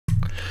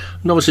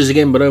Novices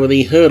again, but over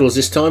the hurdles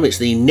this time. It's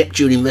the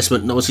Neptune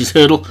Investment Novices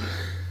hurdle.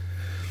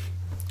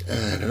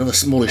 And another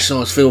smallish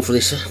size field for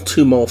this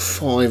 2 mile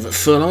 5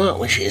 furlong,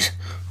 which is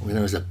we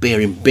know as the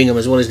Bear in Bingham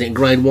as well, isn't it?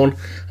 Grade 1.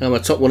 And my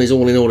top one is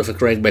all in order for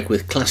Craig Beck,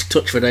 with Class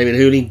Touch for David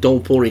Hooley,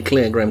 Dolpori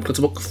Claire, Graham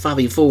Clutterbuck,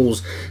 Favy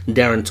Falls,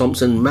 Darren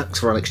Thompson, Max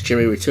for Alex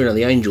Cherry, Return of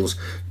the Angels,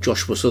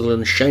 Joshua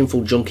Sutherland,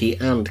 Shameful Junkie,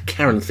 and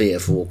Karen Thea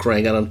for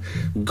Craig Allen,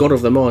 God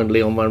of the Mind,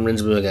 Leon Van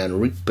Rensburg,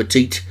 and Rick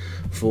Petit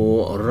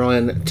for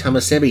Ryan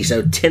Tamasebi.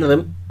 So 10 of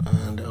them,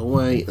 and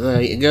away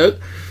they go.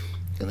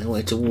 And they're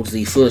away towards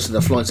the first of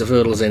the flights of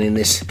hurdles then in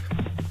this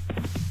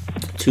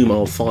 2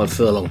 mile 5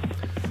 furlong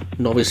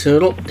novice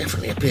hurdle.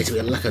 Definitely appears to be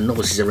a lack of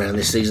novices around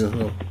this season.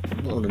 Well,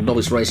 a lot of the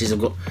novice races have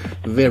got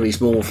very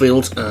small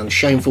fields, and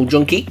Shameful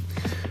Junkie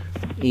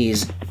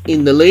is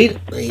in the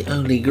lead. The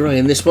only grey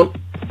in this one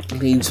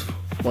leads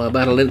by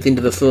about a length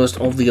into the first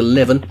of the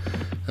 11,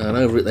 and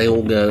over it they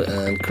all go.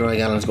 And Craig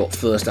Allen's got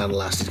first and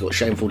last. He's got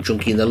Shameful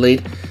Junkie in the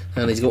lead,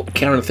 and he's got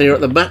Karen Thea at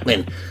the back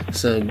then.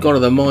 So God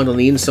of the Mind on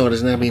the inside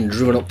has now been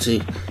driven up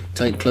to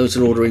take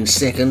closer order in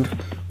second.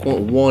 Quite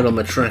wide on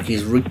the track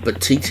is Rick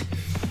Petit.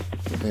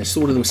 They've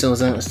sorted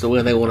themselves out as to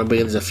where they want to be.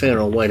 There's a fair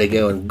old way to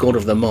go, and God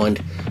of the Mind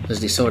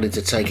has decided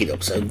to take it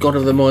up. So God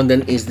of the Mind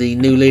then is the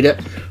new leader,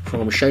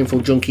 from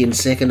Shameful Junkie in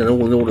second and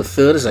all in order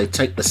third as they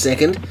take the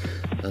second.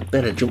 A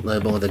better jump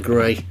though by the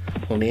grey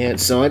on the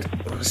outside.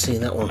 I see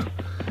that one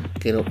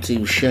get up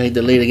to shade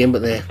the lead again,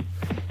 but they're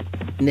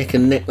neck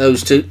and neck,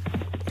 those two.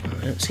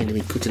 They don't seem to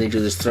be cutting each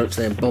other's throats.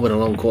 They're bobbing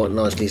along quite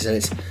nicely. So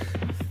it's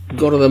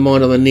God of the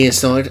Mind on the near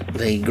side,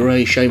 the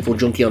grey Shameful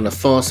Junkie on the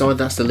far side.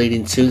 That's the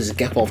leading two. There's a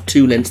gap of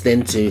 2 lengths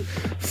then to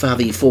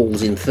Favy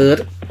Falls in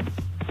third.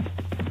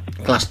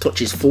 Class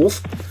Touch is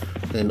fourth.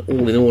 Then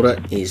All in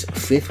Order is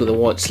fifth with the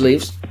white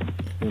sleeves.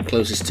 And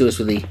closest to us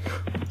with the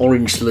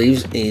orange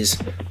sleeves is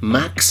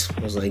Max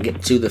as they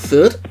get to the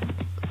third.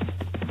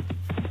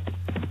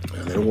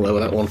 And they're all over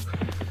that one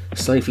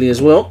safely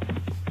as well.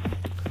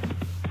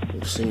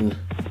 We've seen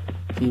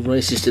a few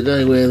races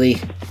today where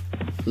the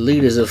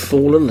leaders have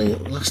fallen. The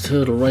last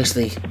hurdle race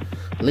the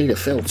leader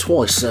fell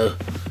twice, so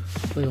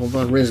Leon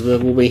Van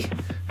Rensburg will be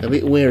a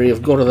bit wary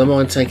of God of the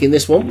Mind taking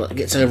this one, but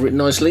gets over it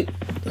nicely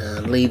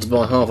and leads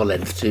by half a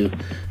length to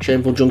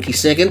Shameful Junkie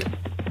second,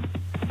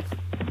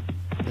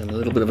 and a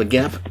little bit of a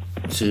gap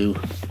to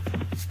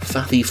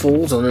Fathy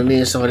Falls on the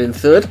near side in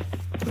third,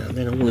 and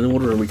then All in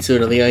Order and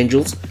Return of the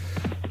Angels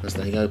as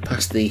they go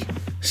past the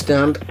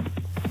stand.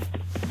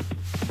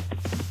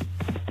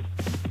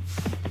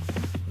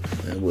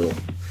 And we'll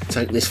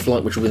take this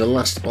flight, which will be the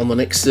last on the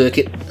next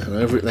circuit, and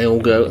over it they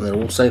all go, and they're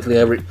all safely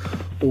over it,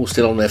 all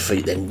still on their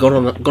feet. Then God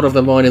of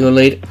the Mind in the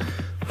lead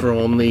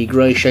from the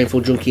grey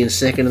Shameful Junkie in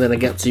second, and then a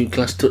gap to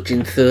Class Touch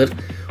in third.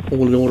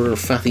 All in Order and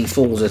Fathy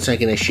Falls are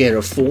taking a share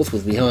of fourth,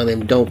 with behind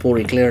them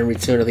Dolpori Claire and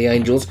Return of the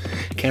Angels.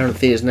 Karen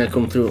Thea has now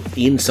come through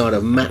the inside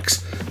of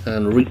Max,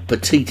 and Rick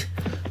Petit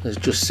has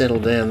just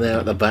settled down there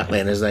at the back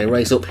then as they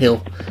race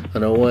uphill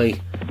and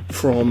away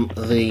from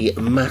the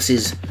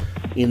masses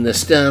in the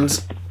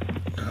stands.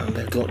 And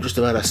they've got just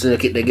about a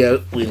circuit to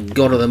go, with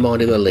God of the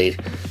Mind in the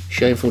lead.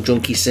 Shameful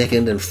Junkie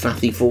second and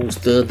Fathy Falls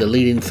third, the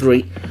leading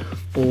three.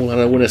 All had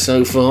a winner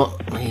so far.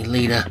 The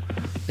leader,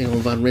 Leon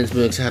Van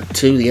Rensburg's had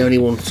 2, the only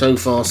one so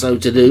far so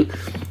to do.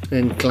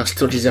 Then Class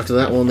Touches after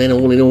that one, then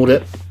All in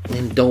Order.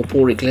 Then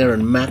Dolpori Claire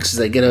and Max as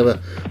they get over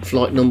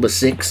flight number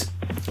 6.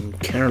 And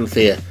Karen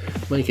Thea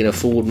making a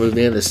forward move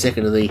there, the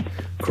second of the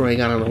Craig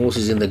Allen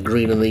horses in the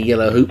green and the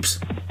yellow hoops.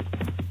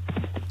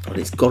 But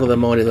it's God of the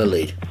Mind in the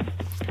lead.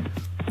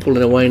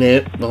 Pulling away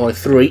now by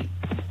 3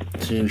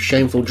 to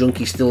Shameful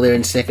Junkie still there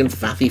in second.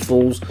 Fathy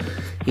Falls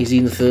is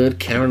in third.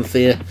 Karen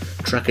Thea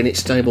tracking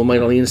its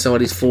stablemate on the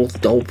inside is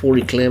fourth.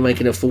 Dolpori Claire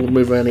making a forward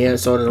move around the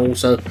outside and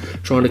also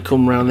trying to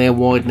come round there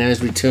wide now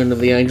as Return of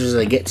the Angels as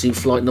they get to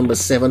flight number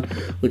 7,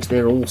 which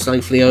they're all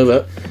safely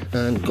over.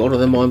 And God of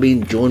the Mind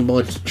being joined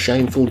by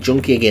Shameful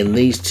Junkie again.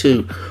 These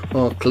two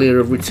are clear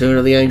of Return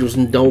of the Angels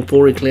and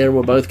Dolpori Claire.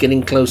 We're both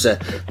getting closer.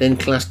 Then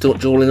Class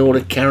Touch All in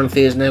Order. Karen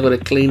Thea's now got a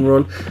clean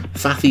run.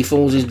 Fathy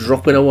Falls is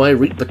dropping away.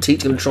 Rick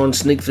Petit's going to try and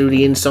sneak through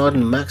the inside,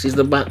 and Max is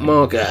the back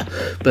marker.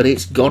 But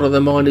it's God of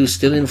the Mind who's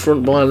still in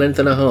front by a length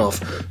and a half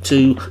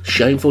to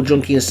Shameful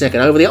Junkie in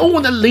second. Over the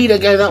and the leader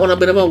gave that one a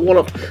bit of a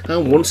wallop.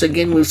 And once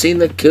again we've seen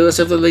the curse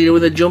of the leader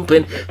with a jump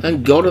in.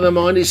 And God of the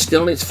Mind is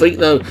still on its feet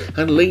though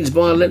and leads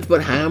by a length.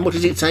 But how much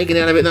is it taken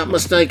out of it, that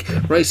mistake?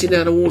 Racing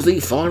down towards the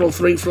final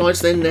 3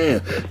 flights then now.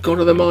 God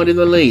of the Mind in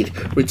the lead.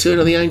 Return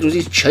of the Angels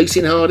is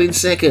chasing hard in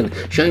second.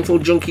 Shameful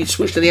Junkie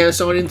switched to the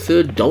outside in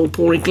third.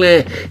 Dolpori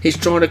Claire is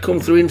trying to come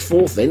through in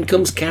fourth. Then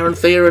comes Karen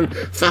Thea and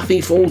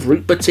Fathy Falls.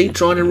 Rick Petit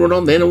trying to run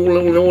on. Then All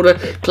in Order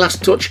Class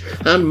Touch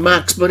and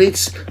Max, but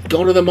it's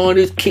Gone of the Mind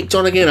who's kicked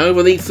on again.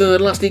 Over the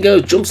third last he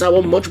goes, jumps that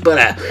one much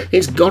better.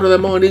 It's Gone of the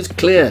Mind who's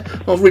clear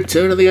of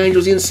Return of the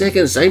Angels in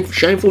second. Same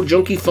Shameful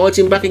Junkie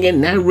fighting back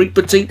again. Now Reed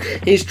Petit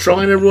is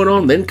trying to run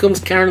on. Then comes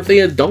Karen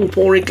Thea,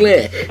 Dongpor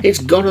Eclair. It's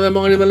Gone of the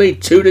Mind in the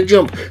lead, 2 to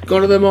jump.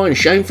 Gone of the Mind,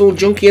 Shameful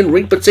Junkie and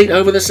Reed Petit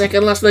over the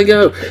second last they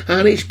go.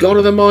 And it's Gone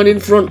of the Mind in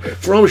front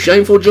from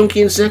Shameful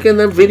Junkie in second.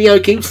 The video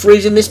keeps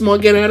freezing. This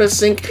might get out of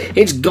sync.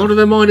 It's Gone of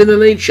the Mind in the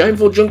lead.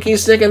 Shameful Junkie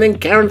is second. Then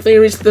Karen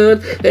Thea is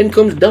third. Then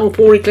comes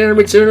Dongpor Eclair and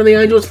Return of the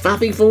Angels.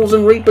 Fathy Falls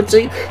and Reed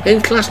Petit.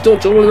 Then Class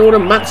Touch all in order.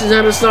 Max is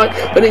out of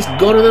sight. But it's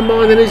Gone of the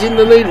Mind that is in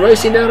the lead.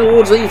 Racing down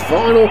towards the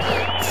final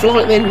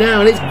flight then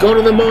now. And it's Gone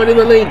of the Mind in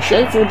the lead.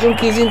 Shameful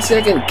Junkie is in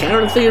second.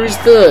 Karen Thea is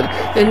third.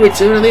 Then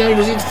Return of the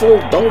Angels is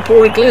fourth.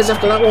 Dongpor Eclair's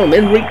after that one.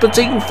 Then Reed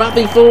Petit and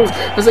Fathy Falls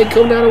as they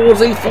come down towards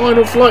the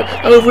final flight.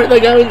 Over it they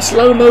go in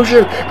slow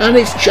motion. And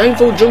it's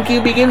Shameful Junkie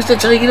who begins to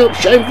take it up.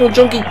 Shameful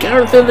Junkie,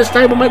 Karen Thea, the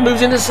stablemate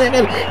moves into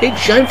second. It's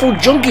Shameful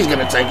Junkie's going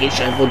to take it.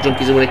 Shameful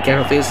Junkie's going to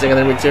Karen Thea second.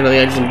 Then Return of the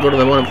Angels and Gone of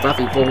the Mind and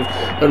Fathy Falls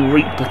and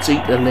Reed Petit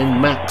and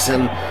then Max.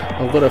 And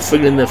I've got a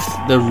feeling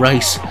the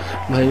race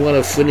may well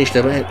have finished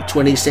about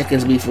 20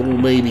 seconds before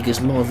me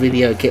because my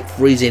video kept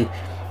freezing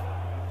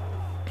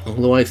all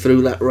the way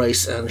through that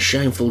race. And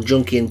Shameful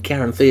Junkie and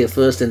Karen Thea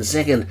first and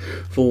second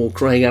for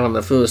Craig Allen,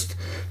 the first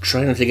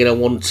trainer to get a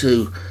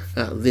 1-2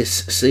 at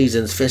this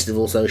season's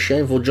festival. So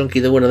Shameful Junkie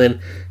the winner,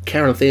 then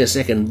Karen Thea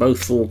second,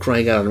 both for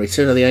Craig Allen.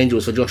 Return of the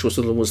Angels for Joshua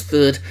Sutherland was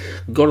third.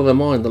 Gone of the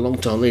Mind, the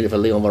long-time leader for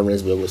Leon van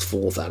Rensburg, was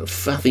fourth, and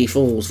Fathy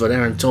Falls for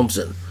Darren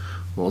Thompson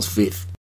was fifth.